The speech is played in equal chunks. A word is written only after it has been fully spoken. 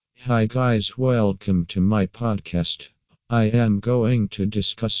Hi guys, welcome to my podcast. I am going to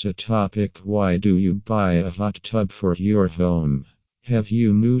discuss a topic: why do you buy a hot tub for your home? Have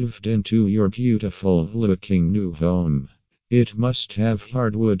you moved into your beautiful looking new home? It must have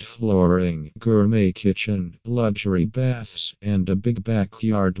hardwood flooring, gourmet kitchen, luxury baths, and a big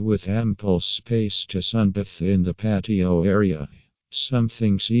backyard with ample space to sunbathe in the patio area.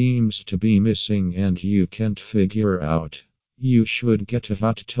 Something seems to be missing and you can't figure out. You should get a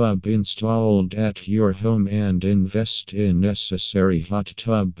hot tub installed at your home and invest in necessary hot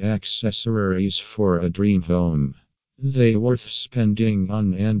tub accessories for a dream home. They're worth spending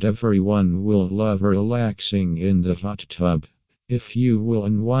on, and everyone will love relaxing in the hot tub. If you will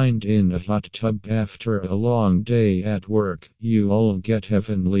unwind in a hot tub after a long day at work, you'll get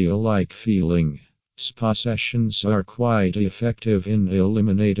heavenly-like feeling. Spa sessions are quite effective in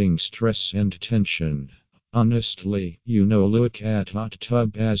eliminating stress and tension. Honestly, look at hot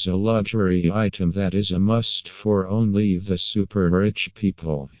tub as a luxury item that is a must for only the super rich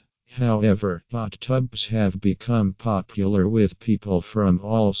people. However, hot tubs have become popular with people from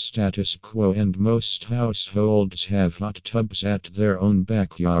all status quo, and most households have hot tubs at their own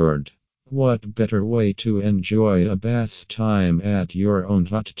backyard. What better way to enjoy a bath time at your own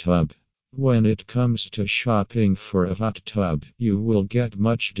hot tub? When it comes to shopping for a hot tub, you will get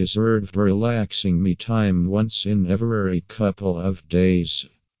much deserved relaxing me time once in every couple of days.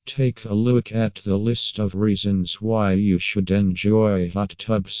 Take a look at the list of reasons why you should enjoy hot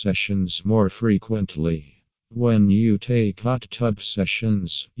tub sessions more frequently. When you take hot tub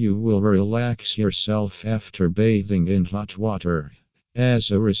sessions, you will relax yourself after bathing in hot water.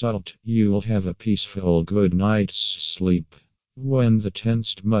 As a result, you'll have a peaceful good night's sleep. When the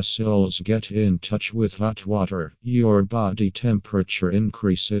tensed muscles get in touch with hot water, your body temperature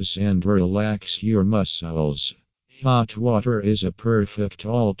increases and relax your muscles. Hot water is a perfect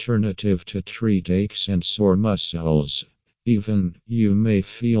alternative to treat aches and sore muscles. Even you may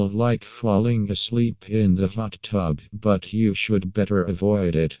feel like falling asleep in the hot tub, but you should better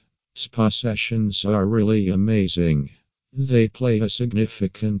avoid it. Spa sessions are really amazing. They play a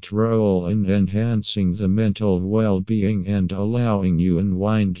significant role in enhancing the mental well-being and allowing you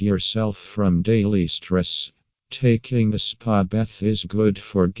unwind yourself from daily stress. Taking a spa bath is good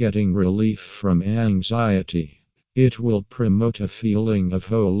for getting relief from anxiety. It will promote a feeling of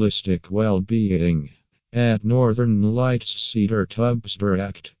holistic well-being. At Northern Lights Cedar Tubs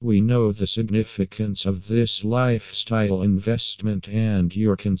Direct, we know the significance of this lifestyle investment and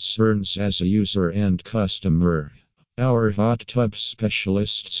your concerns as a user and customer. Our hot tub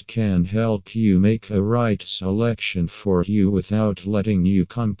specialists can help you make a right selection for you without letting you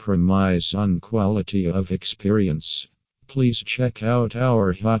compromise on quality of experience. Please check out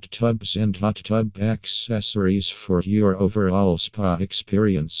our hot tubs and hot tub accessories for your overall spa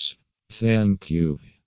experience. Thank you.